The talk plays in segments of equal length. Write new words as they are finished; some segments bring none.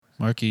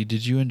Marky,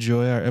 did you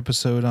enjoy our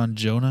episode on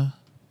Jonah?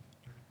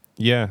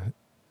 Yeah.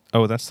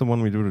 Oh, that's the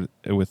one we did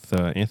with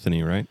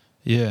Anthony, right?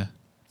 Yeah.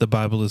 The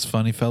Bible is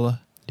funny,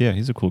 fella. Yeah,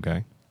 he's a cool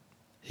guy.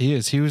 He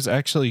is. He was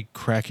actually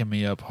cracking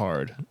me up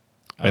hard.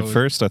 At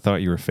first, I thought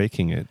you were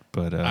faking it,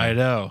 but I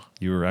know.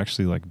 You were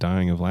actually like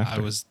dying of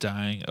laughter. I was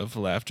dying of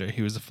laughter.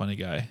 He was a funny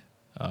guy.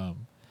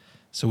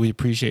 So we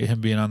appreciate him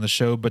being on the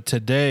show. But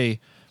today,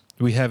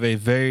 we have a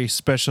very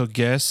special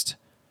guest.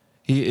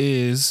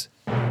 He is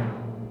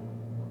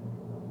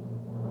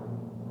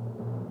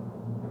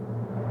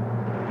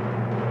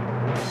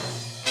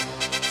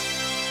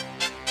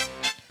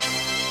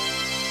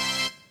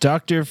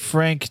Dr.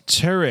 Frank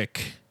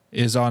Turek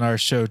is on our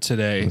show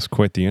today. That's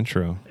quite the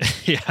intro.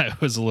 Yeah,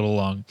 it was a little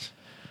long.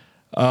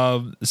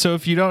 So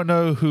if you don't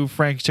know who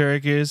Frank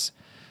Turek is,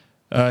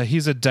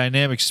 he's a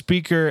dynamic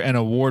speaker and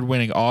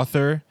award-winning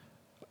author,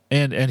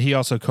 and he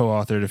also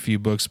co-authored a few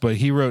books. But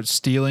he wrote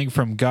 "Stealing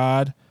from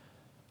God."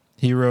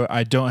 He wrote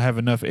 "I don't have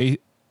enough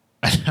atheists."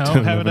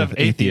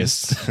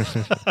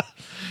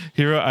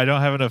 He wrote "I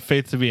don't have enough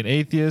faith to be an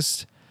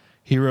atheist."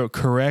 He wrote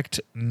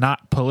 "Correct,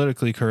 Not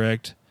Politically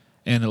Correct,"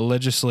 and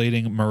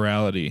 "Legislating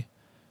Morality."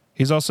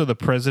 He's also the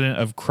president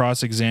of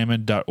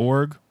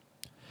CrossExamined.org.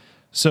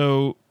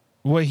 So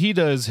what he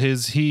does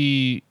is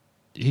he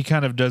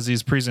kind of does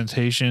these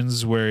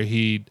presentations where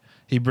he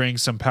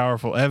brings some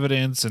powerful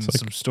evidence and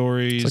some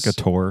stories. It's like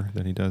a tour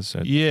that he does.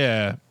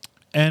 Yeah.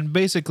 And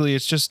basically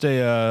it's just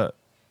an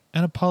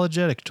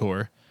apologetic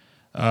tour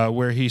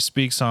where he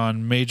speaks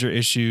on major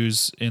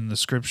issues in the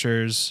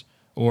scriptures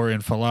or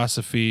in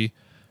philosophy,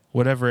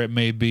 whatever it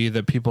may be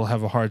that people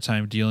have a hard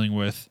time dealing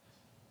with.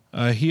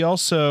 He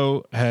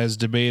also has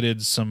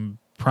debated some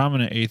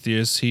prominent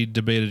atheists. He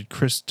debated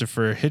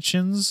Christopher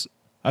Hitchens,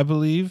 I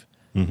believe,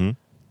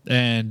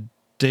 and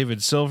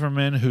David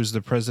Silverman, who's the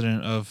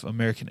president of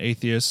American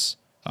Atheists.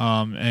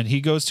 And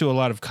he goes to a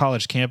lot of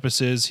college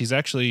campuses.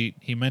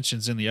 He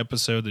mentions in the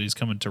episode that he's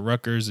coming to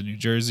Rutgers in New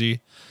Jersey,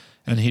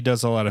 and he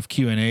does a lot of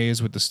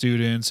Q&As with the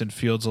students and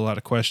fields a lot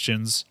of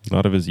questions. A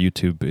lot of his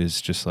YouTube is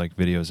just like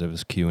videos of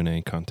his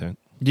Q&A content.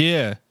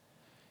 Yeah.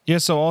 Yeah,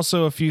 so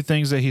also a few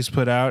things that he's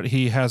put out.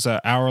 He has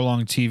an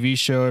hour-long TV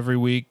show every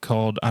week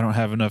called I Don't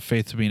Have Enough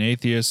Faith to Be an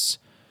Atheist.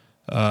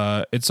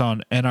 It's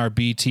on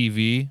NRB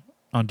TV,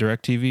 on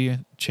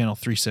DirecTV, channel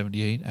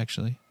 378,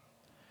 actually.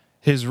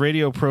 His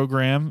radio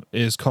program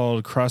is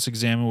called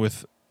Cross-Examine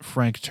with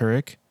Frank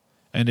Turek,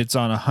 and it's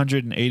on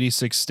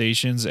 186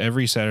 stations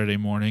every Saturday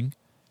morning.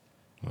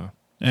 Wow.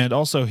 And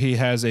also he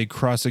has a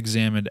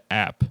Cross-Examined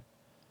app.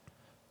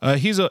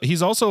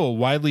 He's also a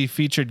widely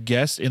featured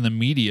guest in the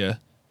media.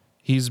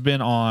 He's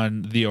been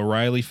on The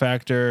O'Reilly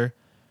Factor,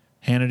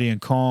 Hannity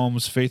and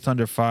Combs, Faith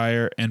Under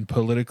Fire, and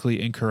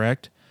Politically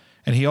Incorrect.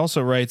 And he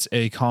also writes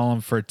a column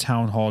for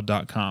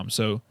townhall.com.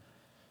 So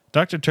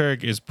Dr.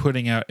 Turek is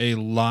putting out a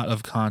lot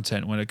of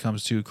content when it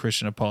comes to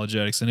Christian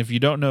apologetics. And if you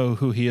don't know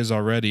who he is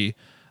already,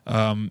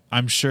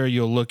 I'm sure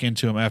you'll look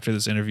into him after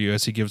this interview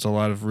as he gives a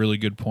lot of really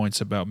good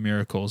points about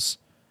miracles.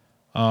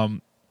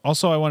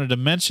 Also, I wanted to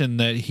mention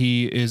that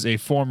he is a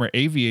former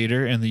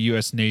aviator in the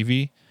U.S.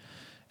 Navy,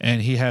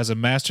 and he has a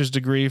master's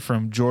degree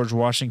from George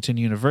Washington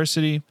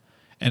University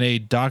and a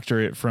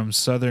doctorate from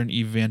Southern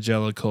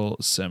Evangelical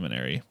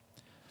Seminary.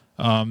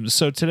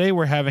 So today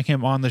we're having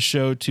him on the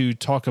show to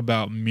talk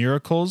about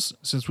miracles,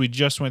 since we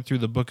just went through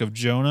the book of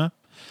Jonah,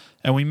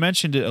 and we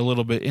mentioned it a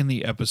little bit in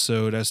the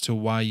episode as to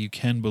why you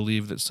can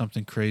believe that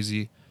something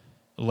crazy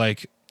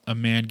like a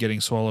man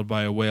getting swallowed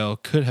by a whale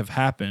could have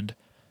happened.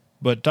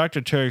 But Dr.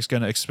 Turek's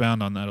going to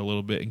expound on that a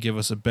little bit and give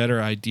us a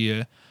better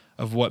idea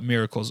of what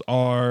miracles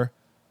are,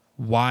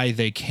 why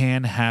they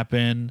can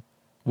happen,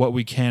 what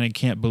we can and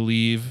can't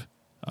believe,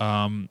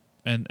 and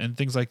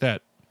things like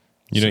that.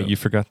 You know, you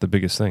forgot the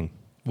biggest thing.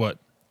 What?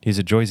 He's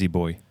a Joyzy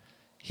boy.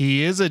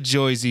 He is a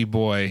Joyzy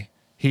boy.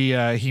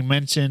 He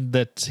mentioned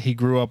that he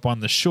grew up on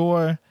the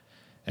shore,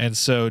 and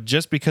so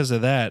just because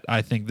of that,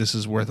 I think this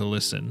is worth a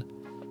listen.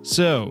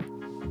 So,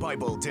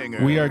 Bible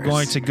dingers. We are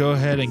going to go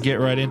ahead and get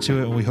right into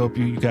it, and we hope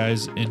you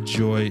guys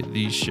enjoy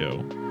the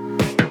show.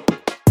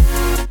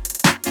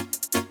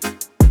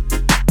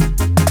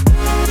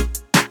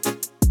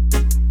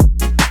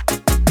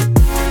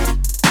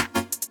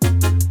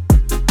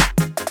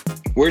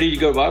 Where did you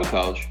go to Bible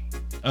college?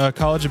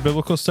 College of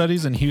Biblical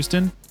Studies in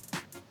Houston.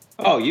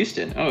 Oh,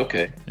 Houston. Oh,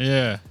 okay.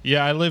 Yeah.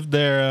 I lived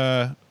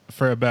there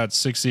for about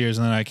 6 years,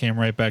 and then I came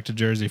right back to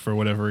Jersey for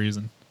whatever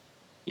reason.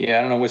 Yeah,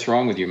 I don't know what's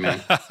wrong with you,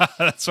 man.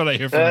 That's what I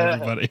hear from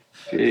everybody.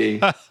 Gee.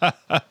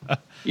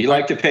 You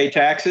like to pay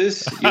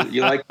taxes?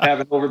 You like to have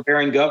an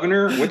overbearing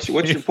governor? What's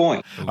your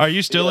point? Are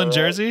you still in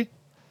Jersey?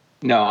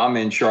 No, I'm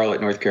in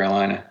Charlotte, North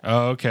Carolina.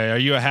 Oh, okay. Are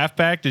you a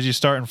halfback? Did you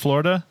start in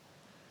Florida?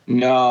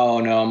 No.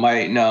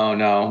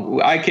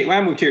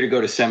 I moved here to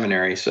go to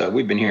seminary, so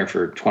we've been here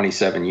for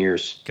 27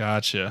 years.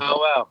 Gotcha. Oh,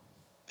 wow.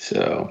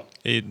 So,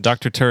 hey,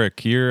 Dr.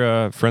 Turek,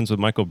 you're friends with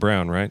Michael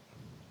Brown, right?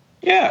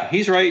 Yeah,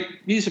 he's right.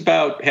 He's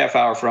about half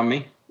hour from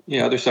me,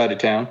 other side of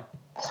town.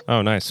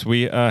 Oh, nice.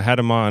 We had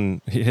him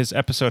on. His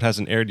episode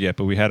hasn't aired yet,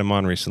 but we had him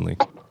on recently.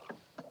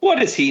 What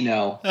does he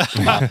know?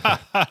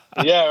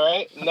 Yeah,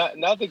 right.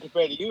 Nothing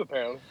compared to you,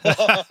 apparently.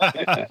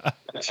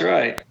 That's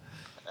right.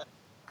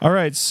 All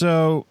right,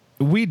 so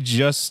we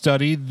just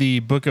studied the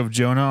book of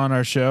Jonah on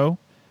our show,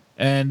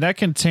 and that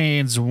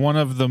contains one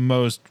of the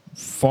most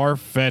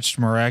far-fetched,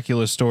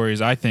 miraculous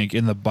stories, I think,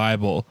 in the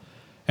Bible.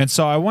 And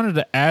so I wanted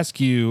to ask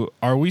you,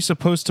 are we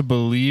supposed to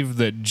believe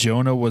that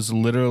Jonah was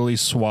literally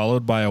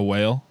swallowed by a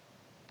whale?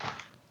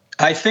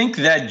 I think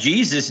that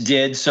Jesus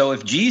did. So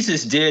if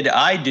Jesus did,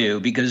 I do,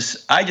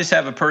 because I just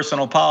have a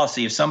personal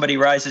policy. If somebody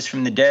rises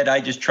from the dead,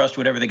 I just trust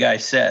whatever the guy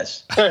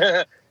says.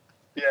 Yeah,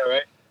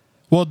 right.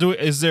 Well,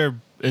 is there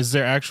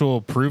actual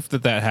proof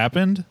that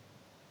happened?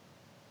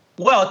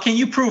 Well, can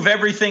you prove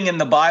everything in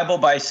the Bible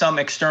by some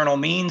external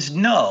means?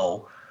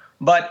 No.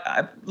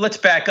 But let's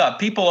back up.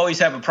 People always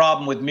have a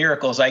problem with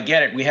miracles. I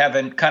get it. We have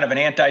kind of an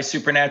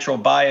anti-supernatural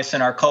bias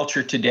in our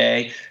culture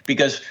today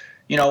because,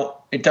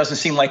 it doesn't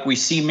seem like we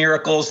see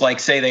miracles like,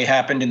 say, they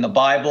happened in the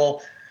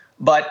Bible.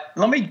 But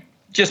let me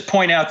just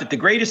point out that the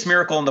greatest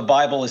miracle in the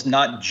Bible is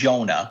not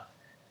Jonah.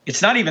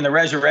 It's not even the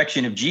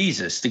resurrection of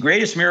Jesus. The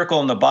greatest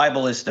miracle in the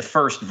Bible is the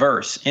first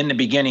verse. In the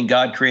beginning,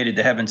 God created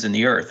the heavens and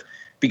the earth.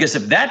 Because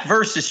if that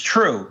verse is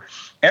true,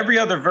 every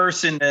other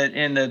verse in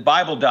the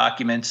Bible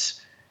documents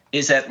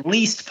is at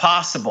least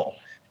possible.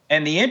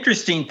 And the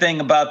interesting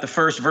thing about the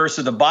first verse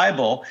of the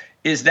Bible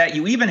is that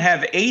you even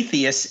have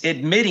atheists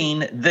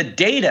admitting the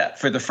data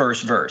for the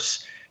first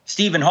verse.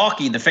 Stephen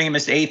Hawking, the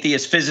famous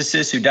atheist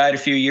physicist who died a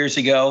few years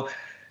ago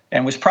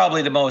and was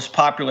probably the most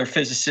popular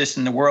physicist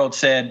in the world,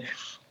 said,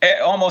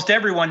 almost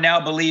everyone now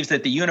believes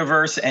that the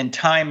universe and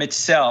time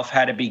itself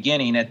had a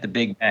beginning at the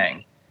Big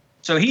Bang.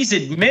 So he's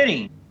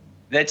admitting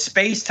that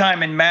space,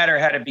 time, and matter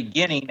had a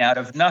beginning out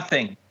of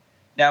nothing.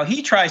 Now,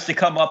 he tries to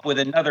come up with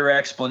another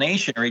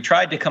explanation, or he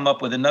tried to come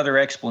up with another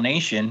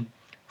explanation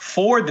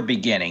for the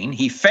beginning.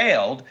 He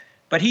failed,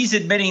 but he's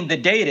admitting the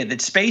data that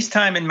space,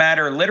 time, and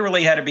matter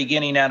literally had a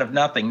beginning out of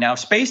nothing. Now,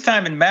 space,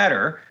 time, and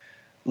matter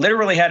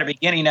literally had a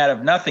beginning out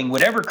of nothing.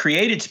 Whatever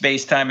created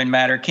space, time, and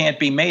matter can't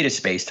be made of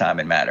space, time,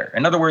 and matter.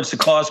 In other words, the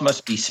cause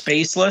must be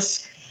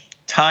spaceless,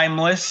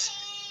 timeless,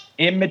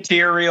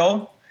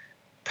 immaterial,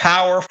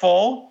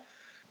 powerful,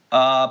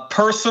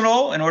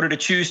 personal in order to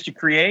choose to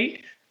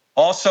create,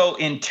 also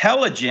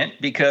intelligent,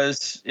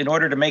 because in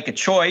order to make a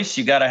choice,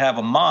 you got to have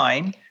a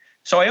mind.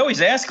 So I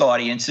always ask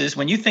audiences,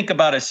 when you think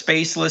about a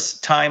spaceless,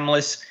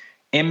 timeless,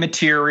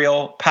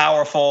 immaterial,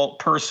 powerful,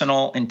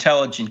 personal,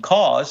 intelligent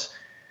cause,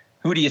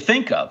 who do you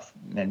think of?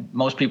 And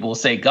most people will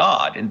say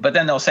God. But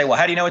then they'll say, well,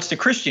 how do you know it's the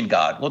Christian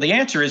God? Well, the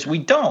answer is we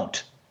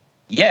don't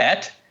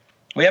yet.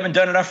 We haven't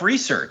done enough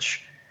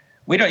research.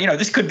 We don't,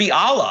 this could be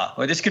Allah,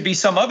 or this could be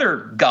some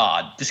other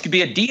God. This could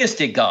be a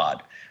deistic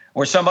God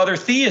or some other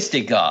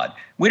theistic God.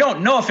 We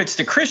don't know if it's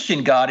the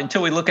Christian God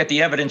until we look at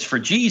the evidence for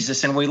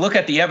Jesus. And when we look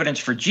at the evidence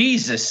for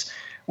Jesus,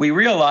 we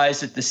realize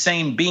that the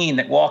same being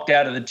that walked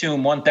out of the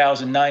tomb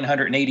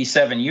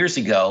 1,987 years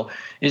ago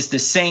is the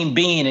same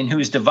being in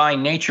whose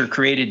divine nature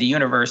created the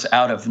universe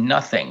out of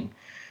nothing.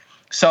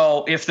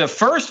 So if the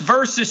first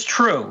verse is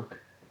true,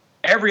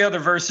 every other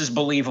verse is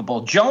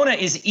believable. Jonah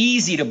is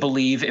easy to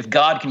believe if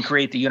God can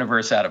create the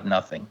universe out of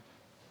nothing.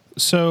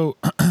 So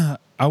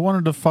I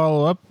wanted to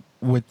follow up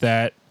with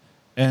that.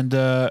 And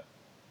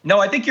no,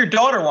 I think your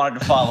daughter wanted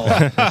to follow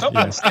up.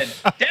 Someone said,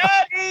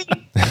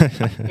 Daddy!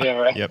 Yeah,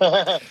 right. Yep.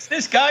 What's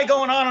this guy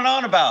going on and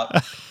on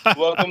about?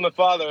 Welcome to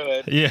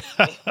fatherhood. yeah.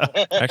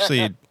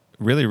 Actually,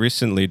 really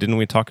recently, didn't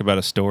we talk about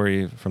a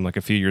story from like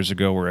a few years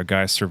ago where a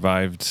guy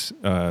survived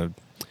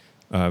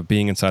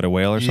being inside a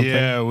whale or something?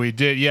 Yeah, we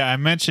did. Yeah, I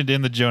mentioned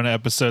in the Jonah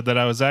episode that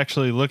I was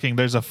actually looking.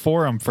 There's a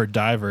forum for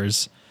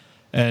divers,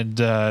 and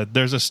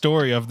there's a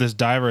story of this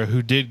diver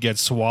who did get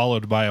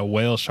swallowed by a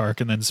whale shark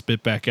and then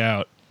spit back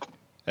out.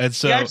 And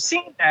so, yeah, I've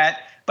seen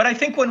that, but I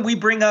think when we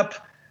bring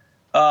up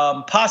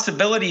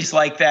possibilities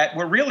like that,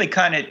 we're really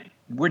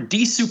we're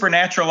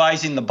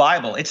desupernaturalizing the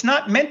Bible. It's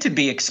not meant to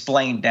be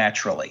explained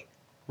naturally.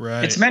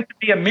 right. It's meant to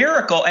be a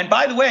miracle. And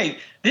by the way,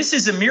 this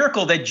is a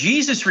miracle that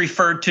Jesus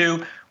referred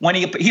to when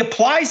he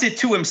applies it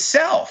to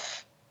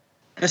himself.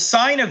 The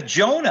sign of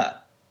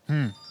Jonah.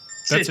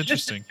 That's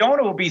interesting.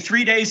 Jonah will be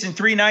 3 days and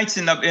 3 nights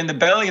in the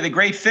belly of the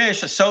great fish.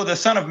 So the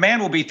Son of Man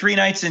will be 3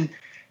 days and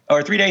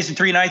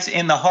 3 nights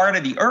in the heart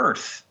of the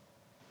earth.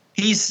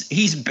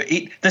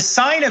 The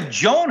sign of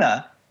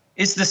Jonah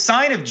is the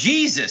sign of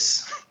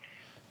Jesus.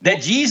 That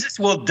Jesus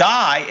will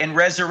die and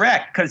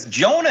resurrect, because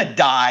Jonah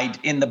died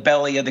in the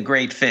belly of the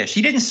great fish.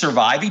 He didn't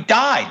survive. He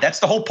died. That's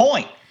the whole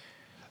point.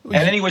 And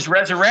then he was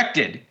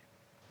resurrected,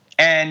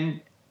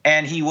 and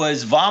he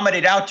was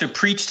vomited out to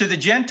preach to the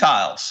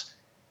Gentiles.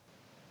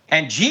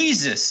 And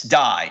Jesus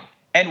died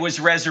and was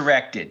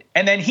resurrected,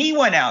 and then he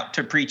went out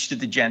to preach to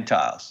the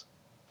Gentiles.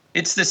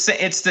 It's the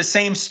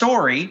same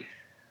story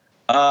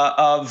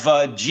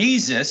of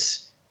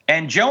Jesus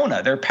and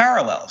Jonah. They're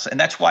parallels, and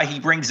that's why he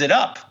brings it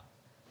up.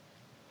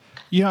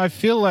 Yeah, I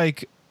feel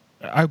like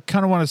I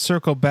kind of want to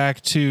circle back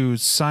to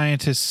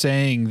scientists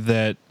saying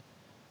that,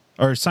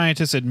 or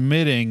scientists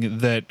admitting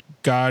that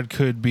God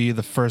could be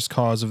the first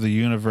cause of the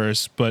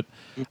universe, but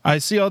I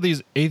see all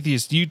these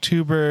atheist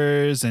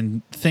YouTubers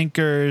and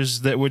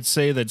thinkers that would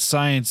say that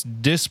science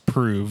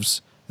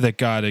disproves that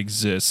God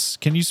exists.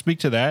 Can you speak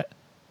to that?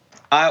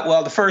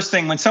 Well, the first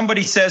thing, when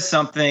somebody says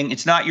something,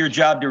 it's not your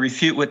job to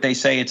refute what they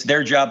say. It's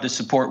their job to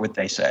support what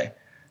they say.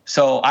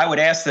 So I would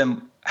ask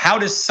them, how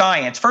does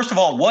science, first of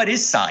all, what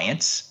is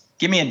science?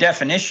 Give me a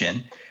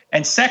definition.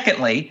 And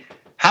secondly,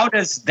 how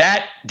does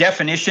that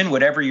definition,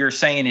 whatever you're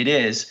saying it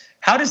is,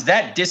 how does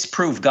that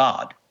disprove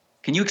God?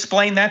 Can you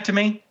explain that to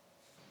me?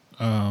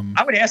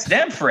 I would ask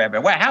them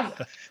forever. Well,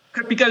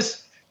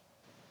 because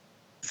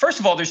first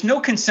of all, there's no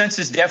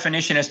consensus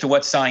definition as to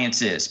what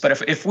science is.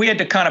 But if we had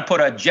to kind of put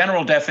a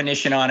general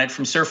definition on it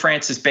from Sir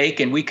Francis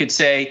Bacon, we could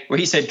say, where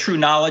he said true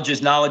knowledge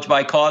is knowledge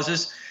by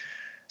causes.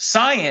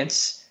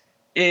 Science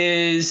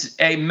is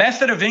a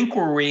method of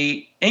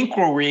inquiry,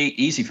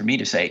 easy for me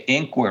to say,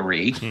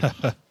 inquiry.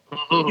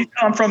 You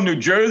come from New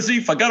Jersey,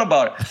 forget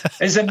about it.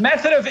 Is a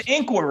method of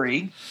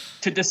inquiry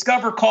to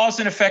discover cause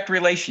and effect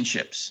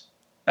relationships.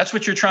 That's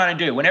what you're trying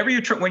to do. Whenever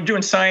when you're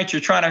doing science,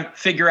 you're trying to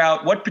figure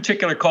out what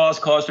particular cause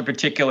caused a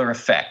particular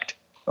effect.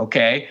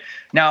 Okay.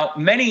 Now,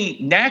 many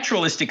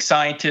naturalistic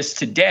scientists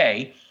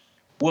today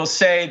will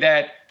say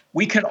that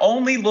we can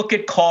only look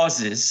at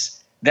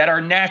causes that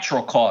are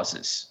natural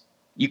causes.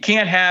 You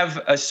can't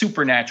have a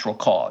supernatural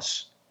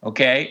cause.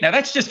 Okay. Now,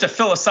 that's just a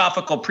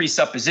philosophical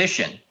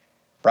presupposition,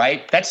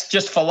 right? That's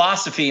just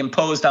philosophy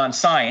imposed on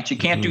science. You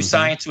can't do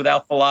science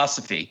without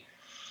philosophy.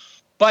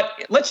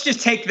 But let's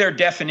just take their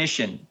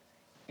definition.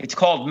 It's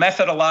called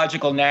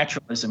methodological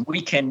naturalism.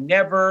 We can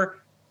never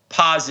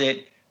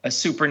posit a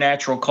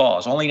supernatural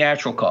cause, only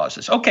natural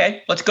causes.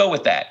 Okay, let's go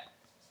with that.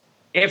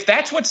 If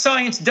that's what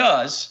science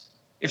does,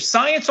 if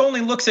science only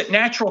looks at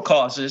natural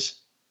causes,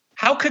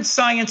 how could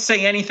science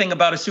say anything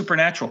about a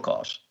supernatural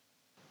cause?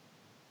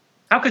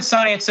 How could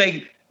science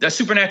say the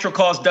supernatural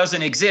cause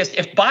doesn't exist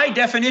if by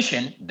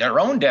definition, their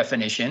own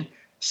definition,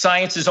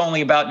 science is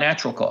only about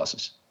natural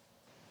causes?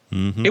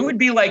 It would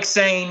be like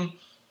saying,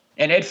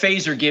 and Ed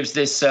Feser gives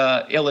this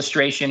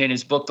illustration in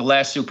his book, The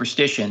Last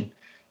Superstition.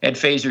 Ed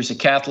Feser is a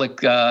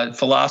Catholic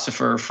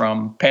philosopher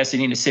from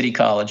Pasadena City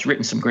College,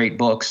 written some great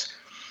books.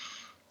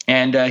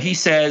 And he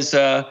says,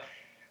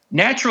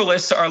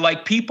 naturalists are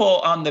like people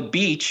on the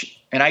beach.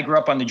 And I grew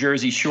up on the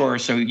Jersey Shore.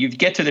 So you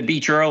get to the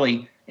beach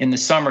early in the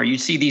summer. You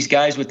see these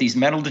guys with these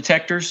metal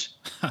detectors,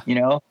 you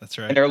know, That's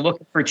right. And they're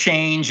looking for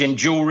change and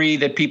jewelry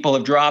that people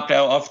have dropped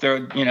out off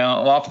their, you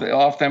know,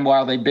 off them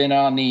while they've been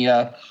on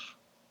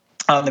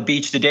the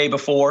beach the day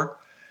before.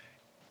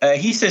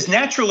 He says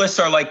naturalists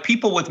are like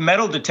people with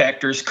metal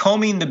detectors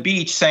combing the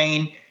beach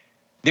saying,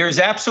 there's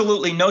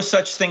absolutely no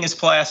such thing as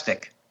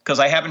plastic because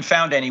I haven't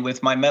found any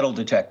with my metal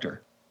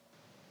detector.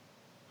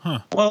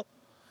 Well,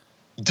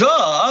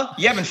 duh,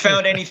 you haven't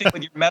found anything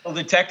with your metal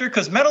detector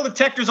because metal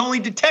detectors only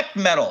detect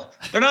metal.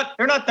 They're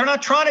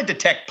not trying to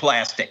detect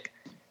plastic.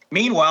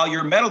 Meanwhile,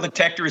 your metal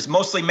detector is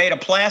mostly made of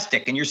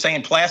plastic and you're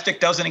saying plastic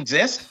doesn't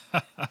exist,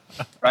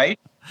 right?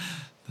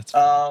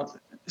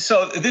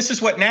 So this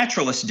is what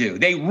naturalists do.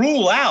 They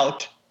rule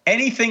out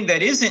anything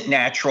that isn't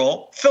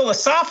natural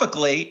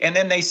philosophically, and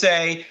then they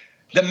say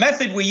the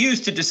method we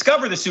use to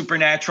discover the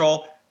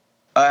supernatural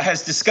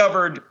has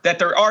discovered that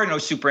there are no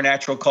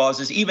supernatural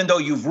causes, even though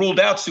you've ruled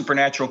out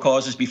supernatural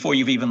causes before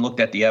you've even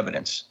looked at the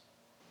evidence.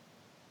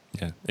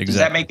 Yeah, exactly. Does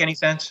that make any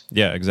sense?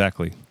 Yeah,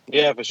 exactly.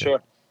 Yeah, for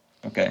sure.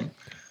 Okay.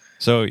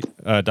 So,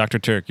 Dr.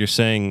 Turk, you're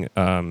saying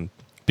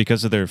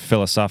because of their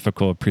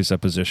philosophical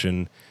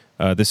presupposition,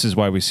 this is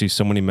why we see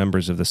so many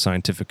members of the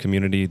scientific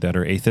community that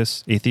are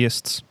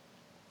atheists?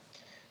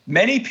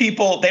 Many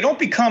people, they don't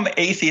become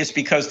atheists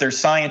because they're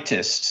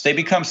scientists. They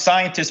become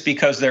scientists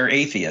because they're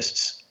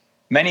atheists.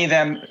 Many of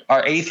them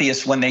are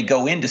atheists when they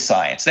go into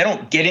science. They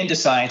don't get into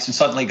science and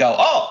suddenly go,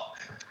 oh,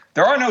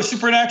 there are no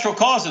supernatural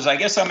causes. I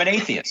guess I'm an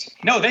atheist.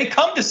 No, they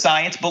come to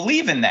science,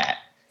 believe in that.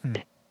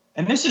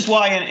 And this is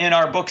why in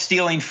our book,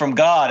 Stealing from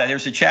God,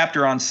 there's a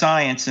chapter on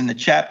science, and the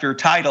chapter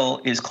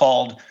title is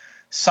called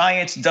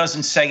Science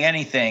Doesn't Say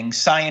Anything,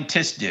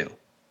 Scientists Do.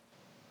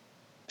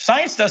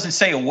 Science doesn't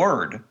say a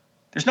word.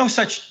 There's no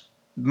such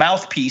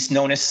mouthpiece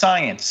known as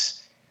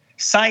science.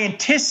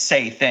 Scientists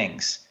say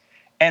things.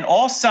 And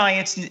all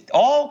science,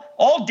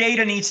 all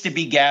data needs to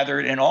be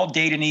gathered and all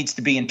data needs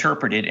to be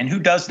interpreted. And who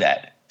does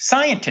that?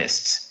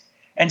 Scientists.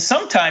 And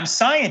sometimes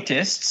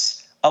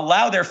scientists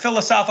allow their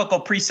philosophical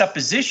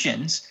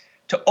presuppositions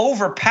to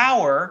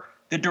overpower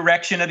the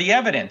direction of the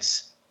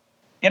evidence.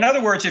 In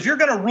other words, if you're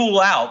going to rule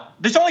out,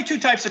 there's only two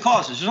types of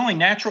causes. There's only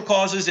natural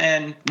causes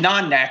and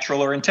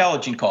non-natural or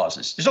intelligent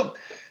causes.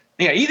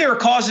 Either a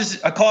cause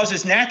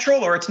is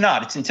natural or it's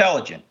not. It's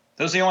intelligent.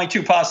 Those are the only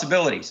two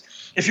possibilities.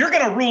 If you're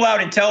going to rule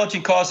out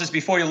intelligent causes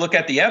before you look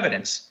at the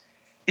evidence,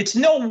 it's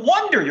no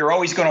wonder you're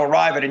always going to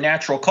arrive at a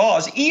natural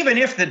cause, even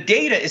if the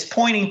data is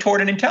pointing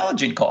toward an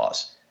intelligent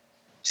cause.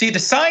 See, the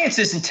science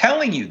isn't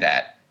telling you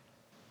that.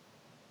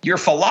 Your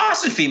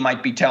philosophy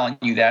might be telling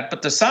you that,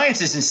 but the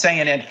science isn't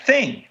saying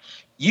anything.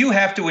 You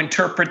have to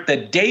interpret the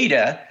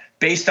data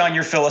based on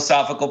your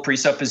philosophical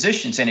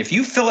presuppositions. And if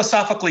you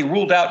philosophically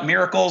ruled out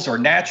miracles or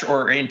natural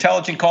or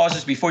intelligent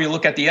causes before you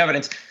look at the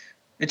evidence,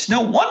 it's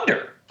no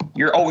wonder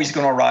you're always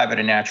going to arrive at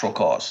a natural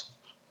cause.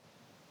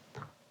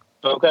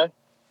 Okay.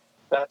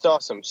 That's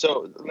awesome.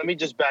 So let me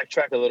just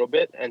backtrack a little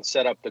bit and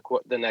set up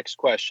the next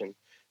question.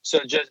 So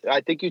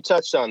I think you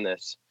touched on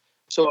this.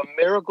 So a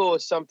miracle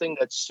is something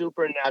that's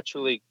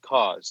supernaturally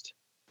caused.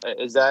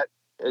 Is that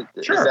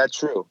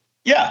true?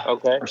 Yeah.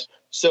 Okay.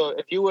 So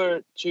if you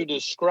were to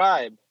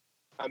describe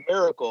a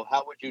miracle,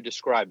 how would you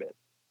describe it?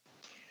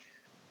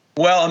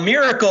 Well, a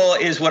miracle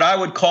is what I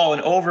would call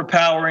an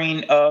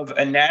overpowering of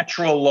a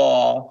natural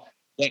law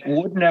that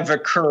wouldn't have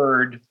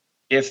occurred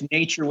if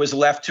nature was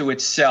left to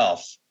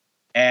itself.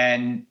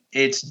 And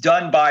it's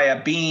done by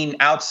a being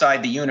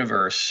outside the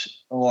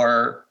universe,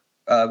 or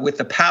with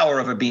the power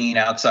of a being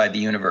outside the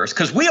universe.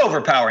 Because we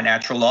overpower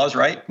natural laws,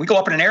 right? We go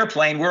up in an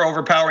airplane, we're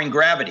overpowering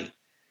gravity.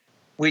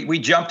 We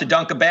jump to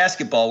dunk a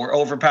basketball, we're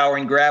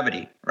overpowering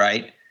gravity,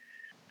 right?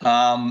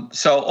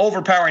 So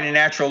overpowering a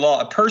natural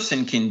law a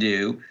person can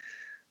do,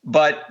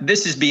 but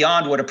this is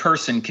beyond what a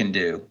person can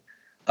do.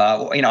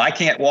 I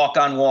can't walk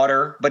on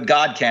water, but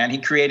God can. He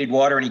created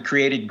water and he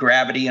created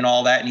gravity and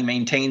all that, and he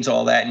maintains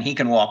all that, and he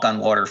can walk on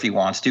water if he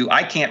wants to.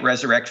 I can't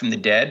resurrect from the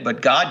dead,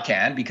 but God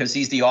can, because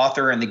he's the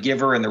author and the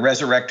giver and the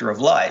resurrector of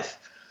life.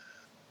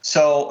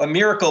 So a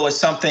miracle is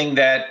something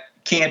that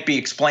can't be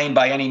explained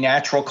by any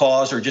natural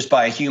cause or just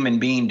by a human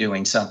being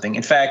doing something.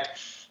 In fact,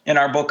 in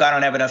our book, I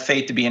Don't Have Enough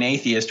Faith to Be an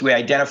Atheist, we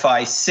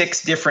identify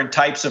 6 different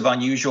types of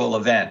unusual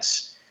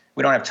events.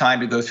 We don't have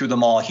time to go through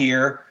them all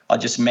here. I'll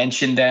just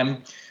mention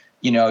them.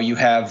 You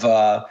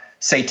have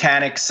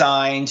satanic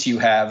signs, you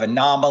have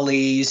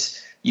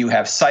anomalies, you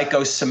have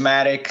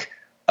psychosomatic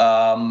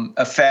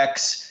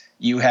effects,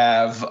 you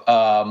have,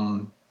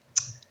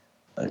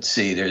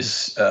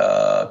 there's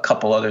a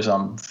couple others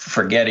I'm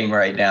forgetting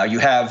right now. You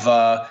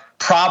have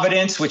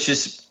providence, which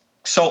is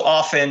so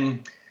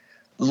often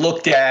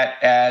looked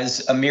at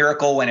as a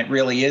miracle when it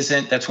really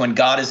isn't. That's when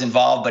God is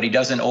involved, but he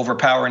doesn't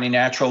overpower any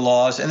natural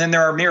laws. And then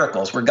there are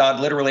miracles where God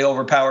literally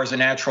overpowers a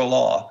natural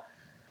law.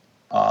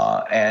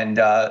 And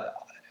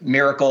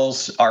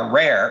miracles are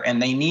rare,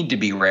 and they need to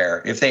be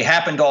rare. If they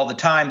happened all the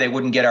time, they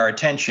wouldn't get our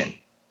attention,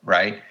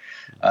 right?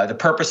 The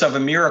purpose of a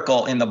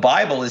miracle in the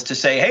Bible is to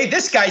say, hey,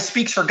 this guy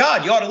speaks for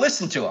God. You ought to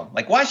listen to him.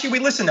 Like, why should we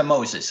listen to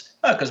Moses?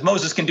 Because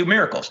Moses can do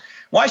miracles.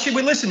 Why should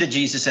we listen to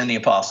Jesus and the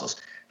apostles?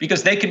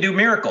 Because they can do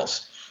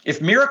miracles. If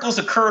miracles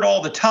occurred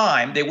all the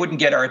time, they wouldn't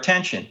get our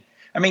attention.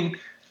 I mean,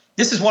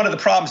 this is one of the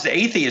problems the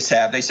atheists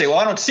have. They say, well,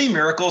 I don't see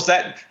miracles.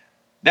 That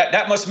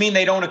must mean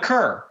they don't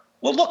occur.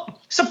 Well, look,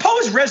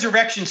 suppose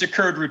resurrections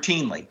occurred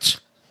routinely.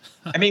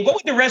 I mean, what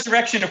would the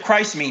resurrection of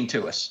Christ mean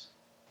to us?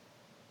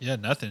 Yeah,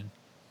 nothing.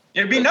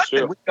 It'd be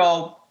nothing. We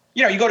go,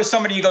 you go to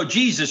somebody, you go,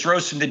 Jesus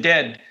rose from the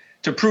dead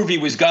to prove he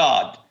was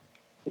God.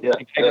 Yeah,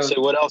 say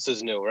what else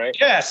is new, right?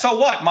 Yeah, so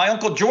what? My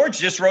Uncle George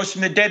just rose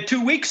from the dead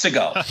 2 weeks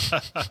ago.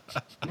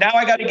 Now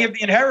I got to give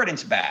the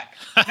inheritance back.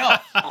 No,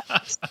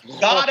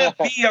 gotta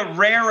be a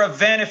rare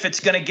event if it's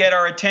going to get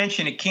our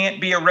attention. It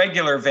can't be a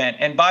regular event.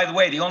 And by the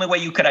way, the only way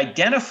you could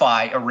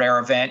identify a rare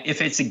event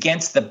if it's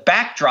against the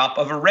backdrop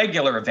of a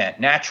regular event,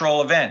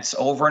 natural events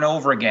over and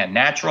over again,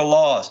 natural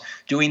laws,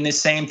 doing the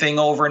same thing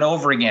over and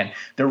over again.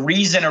 The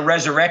reason a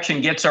resurrection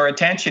gets our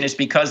attention is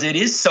because it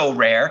is so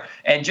rare,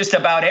 and just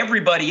about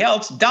everybody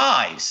else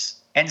dies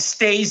and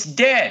stays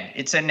dead.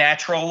 It's a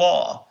natural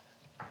law.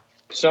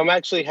 So I'm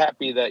actually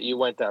happy that you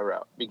went that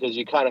route, because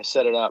you kind of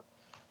set it up.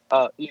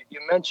 You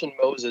mentioned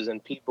Moses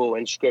and people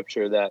in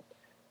Scripture that,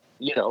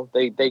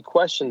 they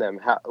question them,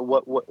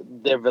 what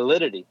their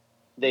validity.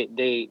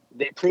 They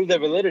prove their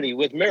validity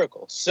with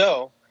miracles.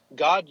 So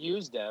God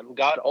used them.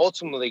 God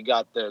ultimately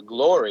got the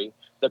glory.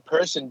 The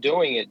person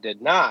doing it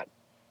did not.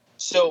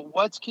 So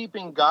what's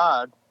keeping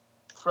God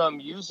from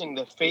using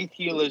the faith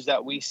healers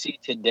that we see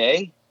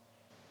today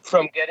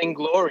from getting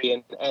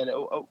glory? And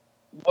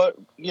what,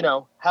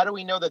 how do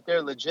we know that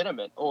they're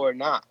legitimate or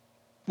not?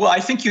 Well, I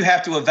think you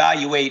have to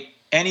evaluate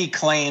any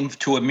claim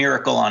to a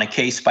miracle on a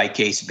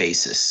case-by-case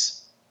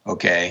basis,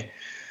 okay?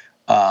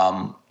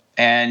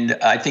 And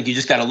I think you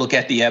just got to look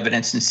at the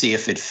evidence and see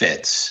if it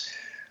fits.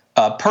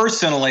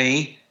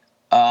 Personally,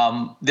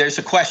 there's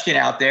a question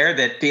out there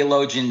that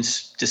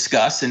theologians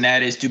discuss, and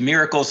that is, do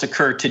miracles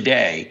occur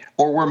today?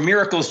 Or were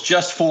miracles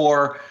just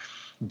for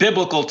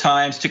biblical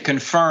times to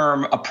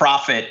confirm a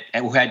prophet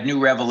who had new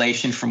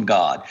revelation from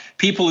God?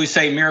 People who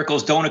say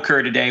miracles don't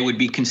occur today would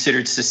be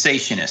considered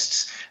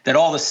cessationists, that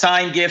all the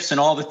sign gifts and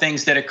all the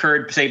things that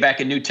occurred, say,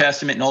 back in New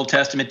Testament and Old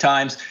Testament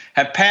times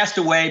have passed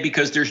away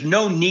because there's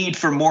no need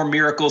for more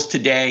miracles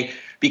today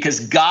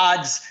because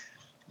God's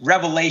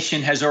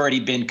revelation has already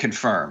been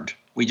confirmed.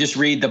 We just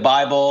read the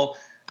Bible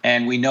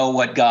and we know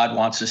what God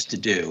wants us to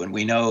do. And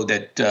we know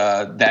that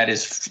that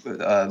is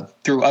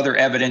through other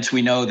evidence,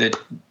 we know that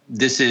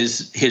this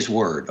is his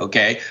word,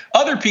 okay?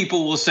 Other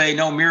people will say,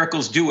 no,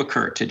 miracles do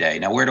occur today.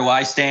 Now, where do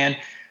I stand?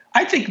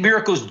 I think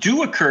miracles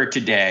do occur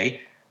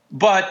today,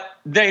 but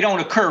they don't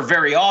occur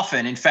very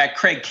often. In fact,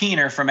 Craig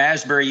Keener from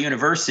Asbury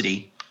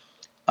University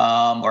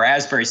or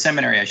Asbury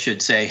Seminary, I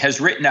should say, has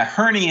written a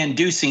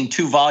hernia-inducing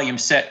 2-volume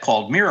set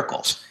called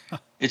Miracles.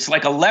 It's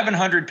like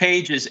 1,100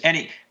 pages,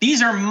 and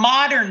these are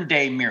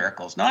modern-day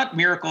miracles, not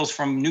miracles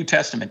from New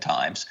Testament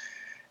times.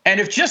 And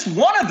if just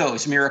one of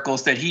those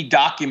miracles that he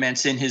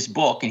documents in his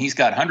book, and he's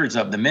got hundreds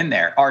of them in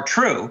there, are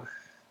true,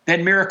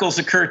 then miracles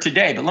occur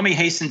today. But let me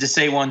hasten to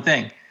say one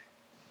thing.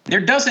 There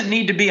doesn't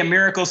need to be a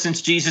miracle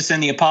since Jesus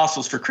and the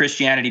apostles for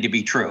Christianity to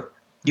be true.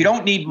 You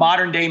don't need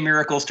modern-day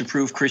miracles to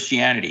prove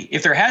Christianity.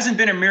 If there hasn't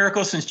been a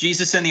miracle since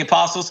Jesus and the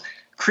apostles,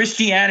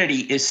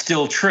 Christianity is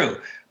still true.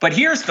 But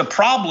here's the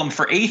problem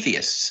for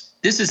atheists.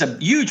 This is a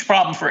huge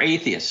problem for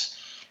atheists.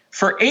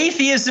 For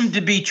atheism to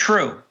be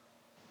true,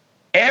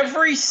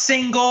 every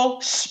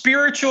single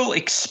spiritual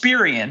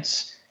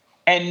experience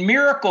and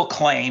miracle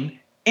claim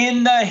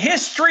in the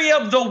history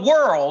of the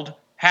world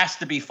has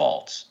to be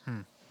false.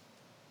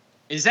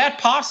 Is that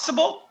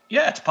possible?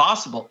 Yeah, it's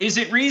possible. Is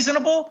it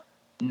reasonable?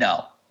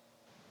 No.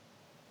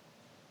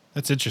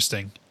 That's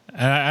interesting.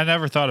 I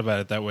never thought about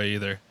it that way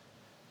either.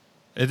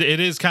 It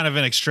is kind of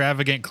an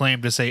extravagant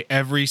claim to say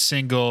every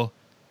single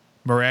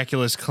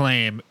miraculous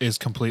claim is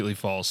completely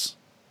false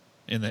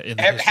in the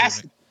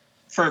history.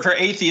 For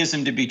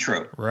atheism to be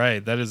true.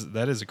 Right. That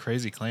is a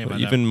crazy claim.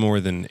 Well, even more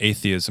than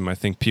atheism, I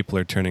think people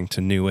are turning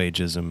to New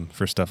Ageism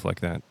for stuff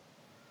like that.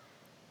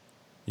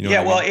 You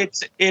know well,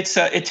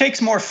 it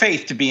takes more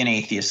faith to be an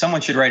atheist.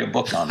 Someone should write a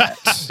book on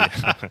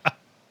that.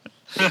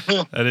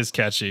 That is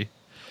catchy.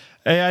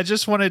 Hey, I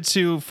just wanted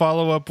to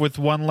follow up with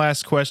one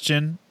last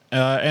question,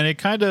 and it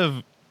kind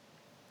of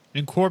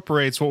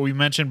incorporates what we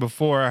mentioned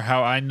before,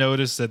 how I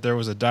noticed that there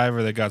was a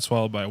diver that got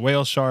swallowed by a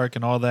whale shark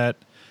and all that.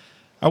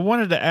 I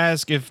wanted to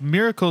ask if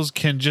miracles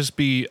can just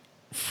be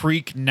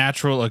freak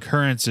natural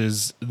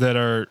occurrences that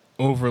are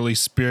overly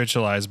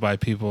spiritualized by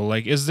people.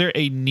 Like, is there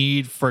a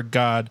need for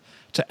God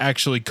to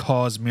actually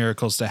cause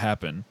miracles to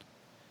happen?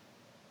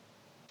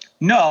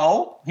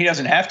 No, he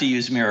doesn't have to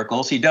use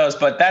miracles. He does,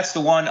 but that's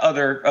the one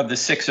other of the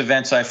 6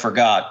 events I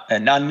forgot.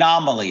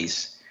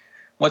 Anomalies.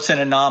 What's an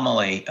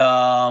anomaly?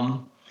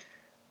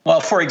 Well,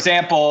 for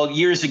example,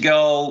 years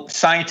ago,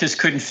 scientists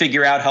couldn't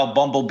figure out how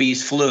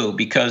bumblebees flew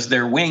because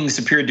their wings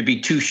appeared to be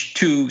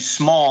too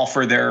small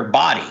for their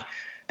body.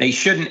 They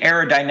shouldn't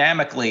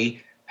aerodynamically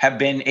have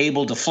been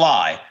able to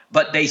fly,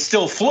 but they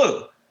still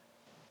flew.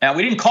 Now,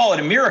 we didn't call it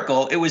a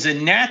miracle. It was a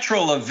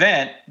natural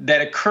event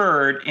that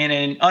occurred in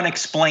an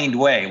unexplained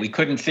way. We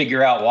couldn't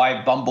figure out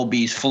why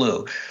bumblebees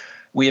flew.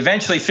 We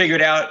eventually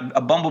figured out a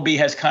bumblebee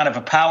has kind of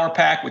a power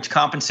pack, which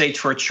compensates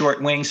for its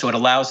short wings, so it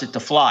allows it to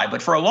fly.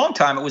 But for a long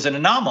time, it was an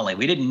anomaly.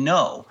 We didn't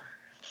know.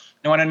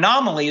 Now, an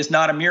anomaly is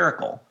not a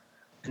miracle.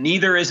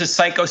 Neither is a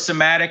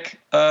psychosomatic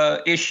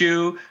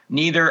issue.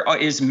 Neither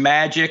is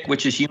magic,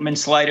 which is human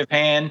sleight of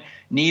hand.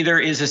 Neither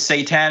is a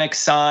satanic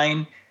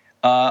sign.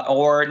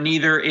 Or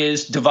neither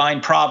is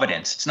divine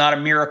providence. It's not a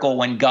miracle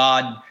when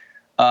God,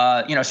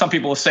 some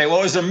people will say, well,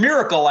 it was a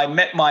miracle I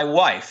met my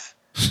wife.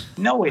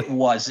 No, it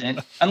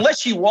wasn't.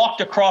 Unless she walked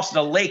across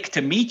the lake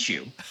to meet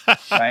you,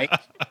 right?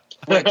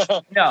 Which,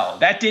 no,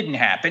 that didn't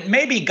happen.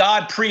 Maybe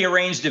God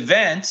prearranged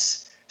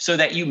events so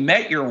that you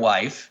met your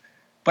wife,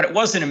 but it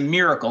wasn't a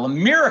miracle. A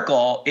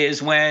miracle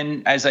is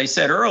when, as I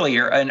said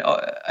earlier,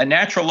 a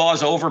natural law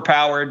is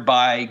overpowered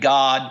by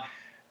God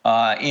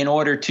in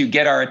order to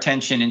get our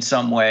attention in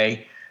some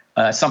way,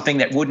 something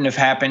that wouldn't have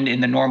happened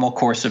in the normal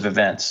course of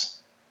events.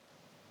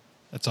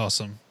 That's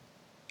awesome.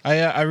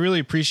 I really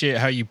appreciate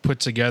how you put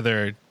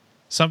together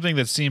something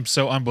that seems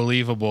so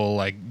unbelievable,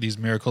 like these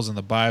miracles in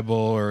the Bible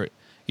or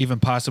even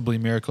possibly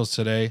miracles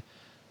today.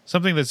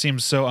 Something that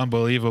seems so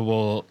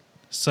unbelievable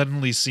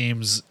suddenly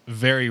seems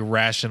very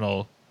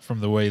rational from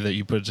the way that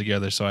you put it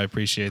together, so I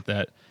appreciate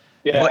that.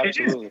 Yeah, well,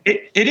 absolutely.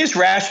 It is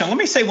rational. Let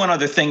me say one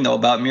other thing, though,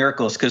 about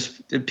miracles,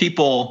 because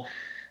people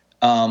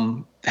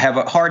have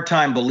a hard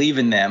time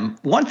believing them.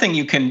 One thing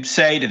you can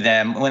say to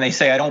them when they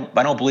say, I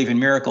don't believe in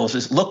miracles,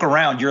 is look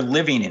around, you're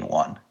living in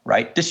one,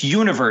 right? This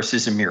universe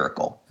is a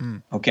miracle,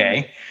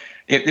 okay?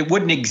 It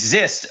wouldn't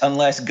exist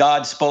unless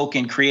God spoke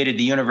and created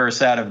the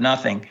universe out of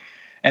nothing.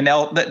 And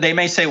they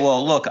may say,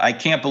 well, look, I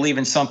can't believe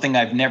in something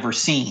I've never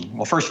seen.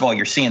 Well, first of all,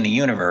 you're seeing the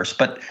universe,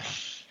 but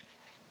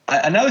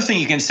another thing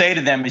you can say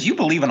to them is you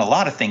believe in a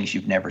lot of things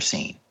you've never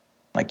seen.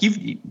 Like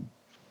you've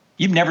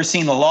never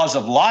seen the laws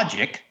of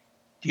logic.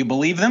 Do you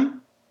believe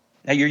them?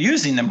 Now you're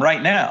using them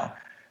right now.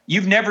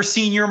 You've never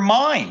seen your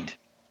mind,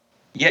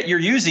 yet you're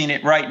using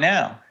it right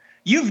now.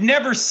 You've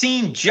never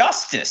seen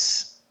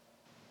justice.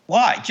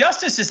 Why?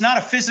 Justice is not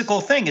a physical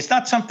thing. It's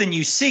not something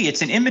you see.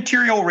 It's an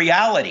immaterial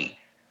reality.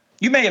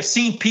 You may have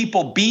seen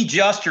people be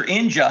just or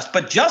unjust,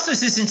 but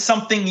justice isn't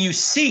something you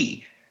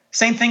see.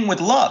 Same thing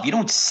with love. You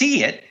don't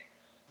see it.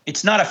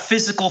 It's not a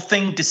physical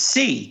thing to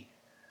see.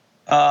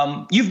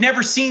 You've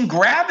never seen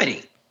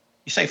gravity.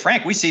 You say,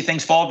 Frank, we see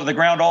things fall to the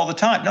ground all the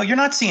time. No, you're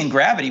not seeing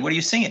gravity. What are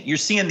you seeing? You're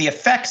seeing the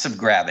effects of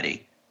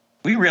gravity.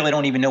 We really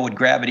don't even know what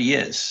gravity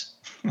is,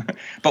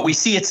 but we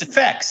see its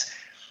effects.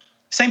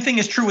 Same thing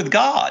is true with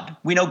God.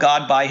 We know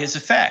God by his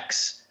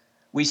effects.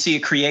 We see a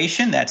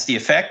creation, that's the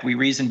effect. We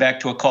reason back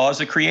to a cause,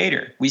 a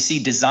creator. We see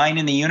design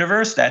in the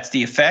universe, that's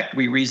the effect.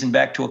 We reason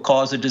back to a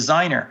cause, a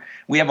designer.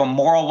 We have a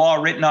moral law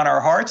written on our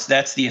hearts,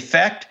 that's the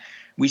effect.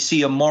 We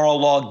see a moral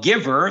law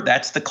giver,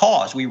 that's the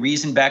cause. We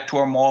reason back to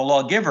our moral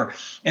law giver.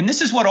 And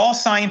this is what all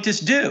scientists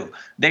do.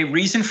 They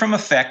reason from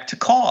effect to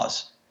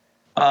cause.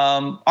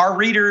 Our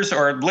readers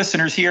or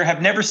listeners here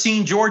have never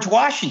seen George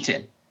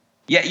Washington,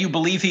 yet you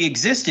believe he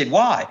existed.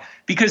 Why?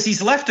 Because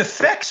he's left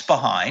effects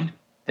behind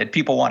that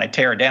people want to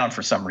tear down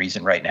for some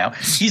reason right now.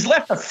 He's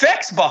left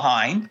effects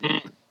behind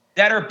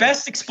that are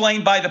best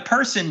explained by the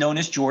person known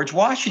as George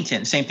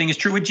Washington. Same thing is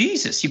true with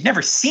Jesus. You've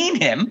never seen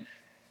him,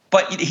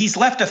 but he's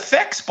left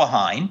effects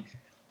behind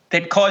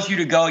that cause you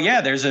to go,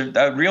 yeah, there's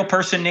a real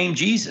person named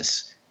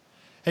Jesus.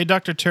 Hey,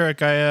 Dr.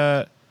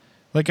 Turek,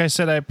 like I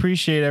said, I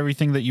appreciate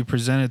everything that you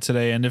presented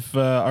today. And if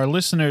our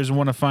listeners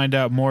want to find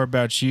out more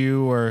about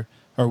you or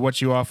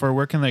what you offer,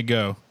 where can they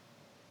go?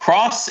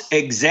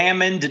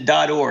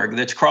 Crossexamined.org.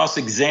 That's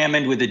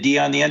cross-examined with a D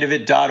on the end of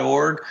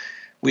it.org.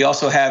 We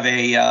also have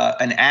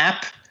an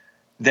app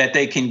that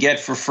they can get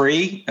for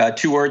free,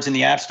 2 words in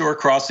the App Store,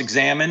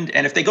 Cross-Examined.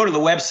 And if they go to the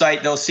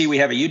website, they'll see we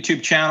have a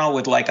YouTube channel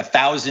with like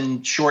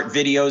 1,000 short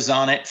videos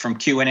on it from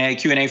Q&A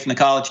from the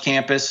college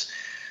campus.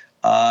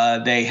 We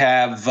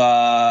have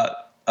on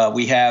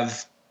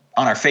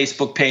our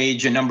Facebook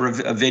page a number of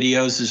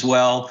videos as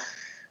well.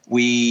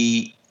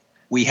 We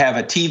have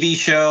a TV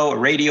show, a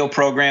radio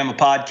program, a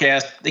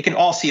podcast. They can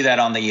all see that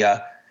on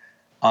the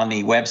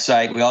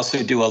website. We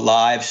also do a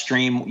live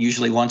stream,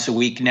 usually once a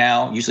week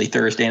now, usually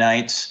Thursday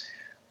nights.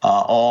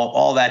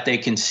 All that they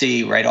can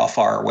see right off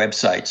our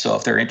website. So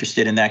if they're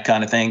interested in that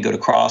kind of thing, go to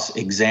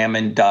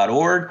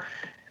crossexamined.org.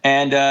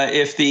 And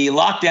if the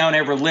lockdown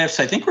ever lifts,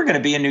 I think we're going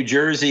to be in New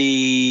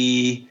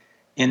Jersey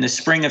in the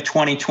spring of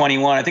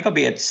 2021. I think I'll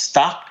be at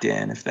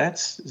Stockton, is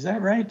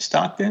that right?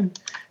 Stockton?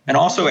 And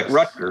also at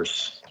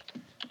Rutgers.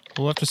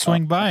 We'll have to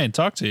swing by and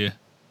talk to you.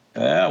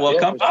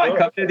 Come by, sure.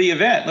 Come to the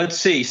event. Let's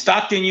see,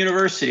 Stockton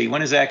University.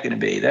 When is that going to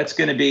be? That's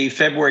going to be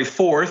February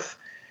 4th.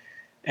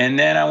 And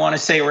then I want to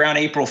say around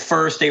April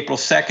 1st, April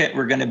 2nd,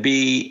 we're going to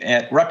be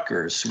at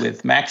Rutgers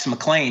with Max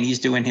McLean. He's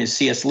doing his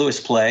C.S. Lewis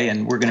play,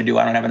 and we're going to do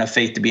I Don't Have Enough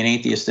Faith to Be an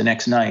Atheist the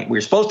next night. We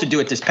were supposed to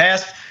do it this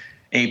past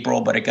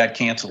April, but it got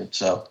canceled.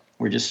 So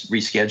we're just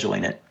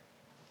rescheduling it.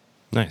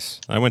 Nice.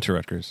 I went to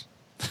Rutgers.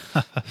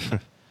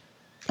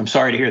 I'm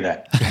sorry to hear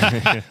that.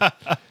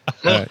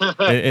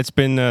 It's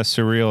been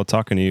surreal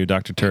talking to you,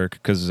 Dr. Turk,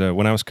 because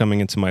when I was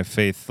coming into my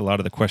faith, a lot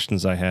of the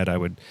questions I had, I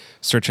would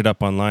search it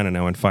up online and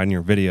I would find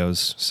your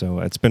videos. So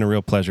it's been a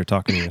real pleasure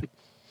talking to you.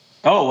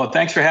 Oh, well,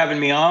 thanks for having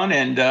me on.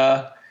 And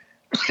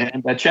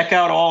check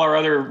out all our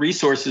other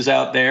resources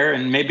out there.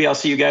 And maybe I'll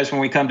see you guys when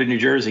we come to New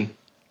Jersey.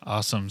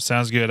 Awesome.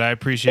 Sounds good. I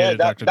appreciate it,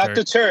 Dr. Turk.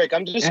 Dr. Turek,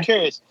 I'm just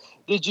curious.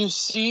 Did you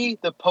see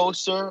the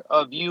poster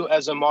of you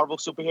as a Marvel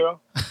superhero?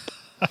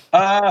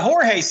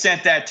 Jorge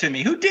sent that to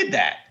me. Who did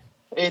that?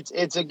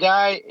 It's a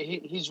guy.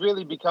 He's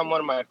really become one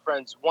of my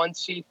friends.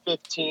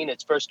 1C15.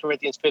 It's 1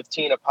 Corinthians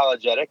 15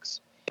 apologetics.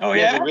 Oh,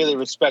 he yeah? has a really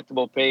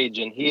respectable page,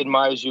 and he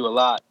admires you a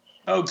lot.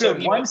 Oh,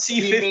 good. So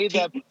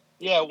 1C15.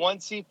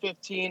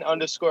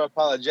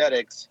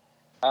 1C15_apologetics.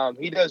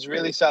 He does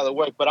really solid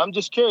work. But I'm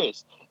just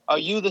curious. Are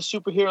you the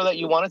superhero that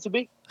you wanted to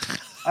be?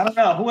 I don't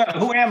know.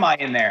 Who am I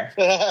in there?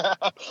 Am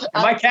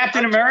I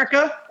Captain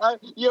America?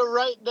 You're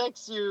right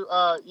next to,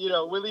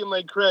 William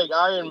Lane Craig,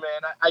 Iron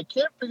Man. I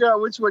can't figure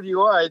out which one you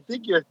are. I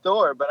think you're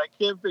Thor, but I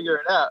can't figure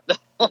it out.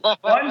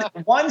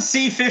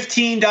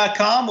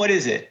 1C15.com? What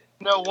is it?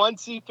 No,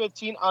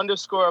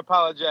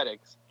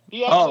 1C15_apologetics.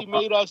 He actually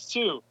made us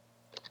too.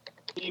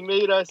 He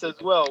made us as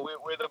well.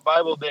 We're the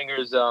Bible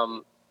dingers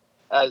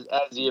as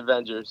the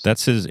Avengers.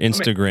 That's his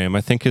Instagram.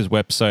 I think his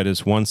website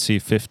is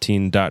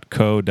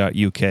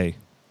 1c15.co.uk.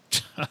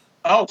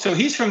 Oh, so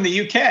he's from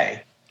the UK.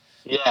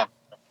 Yeah.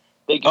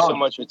 Thank you so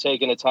much for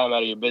taking the time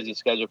out of your busy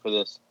schedule for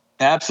this.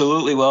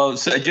 Absolutely. Well,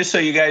 just so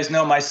you guys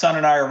know, my son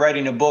and I are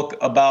writing a book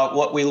about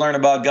what we learn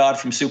about God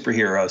from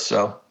superheroes.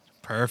 So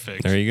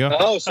perfect. There you go.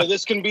 Oh, so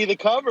this can be the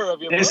cover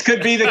of your book. This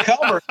could be the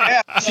cover.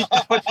 Yeah.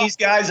 Put these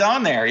guys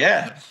on there.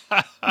 Yeah.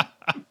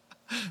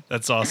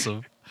 That's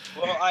awesome.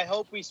 Well, I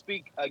hope we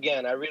speak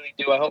again. I really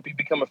do. I hope you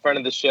become a friend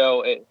of the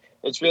show.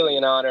 It's really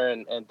an honor,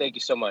 and thank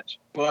you so much.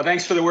 Well,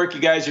 thanks for the work you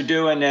guys are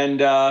doing, and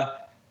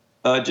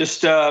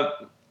just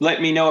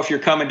let me know if you're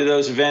coming to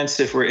those events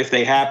if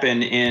they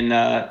happen in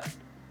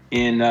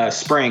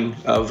spring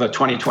of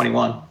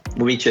 2021.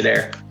 We'll meet you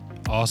there.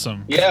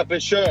 Awesome. Yeah, for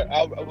sure.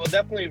 We'll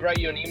definitely write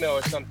you an email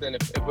or something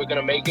if we're going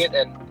to make it.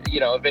 And,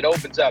 if it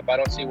opens up, I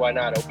don't see why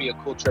not. It'll be a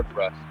cool trip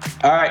for us.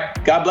 All right.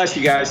 God bless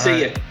you guys.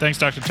 See you. Thanks,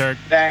 Dr. Turk.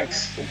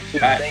 Thanks.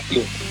 Thank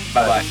you.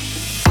 Bye-bye.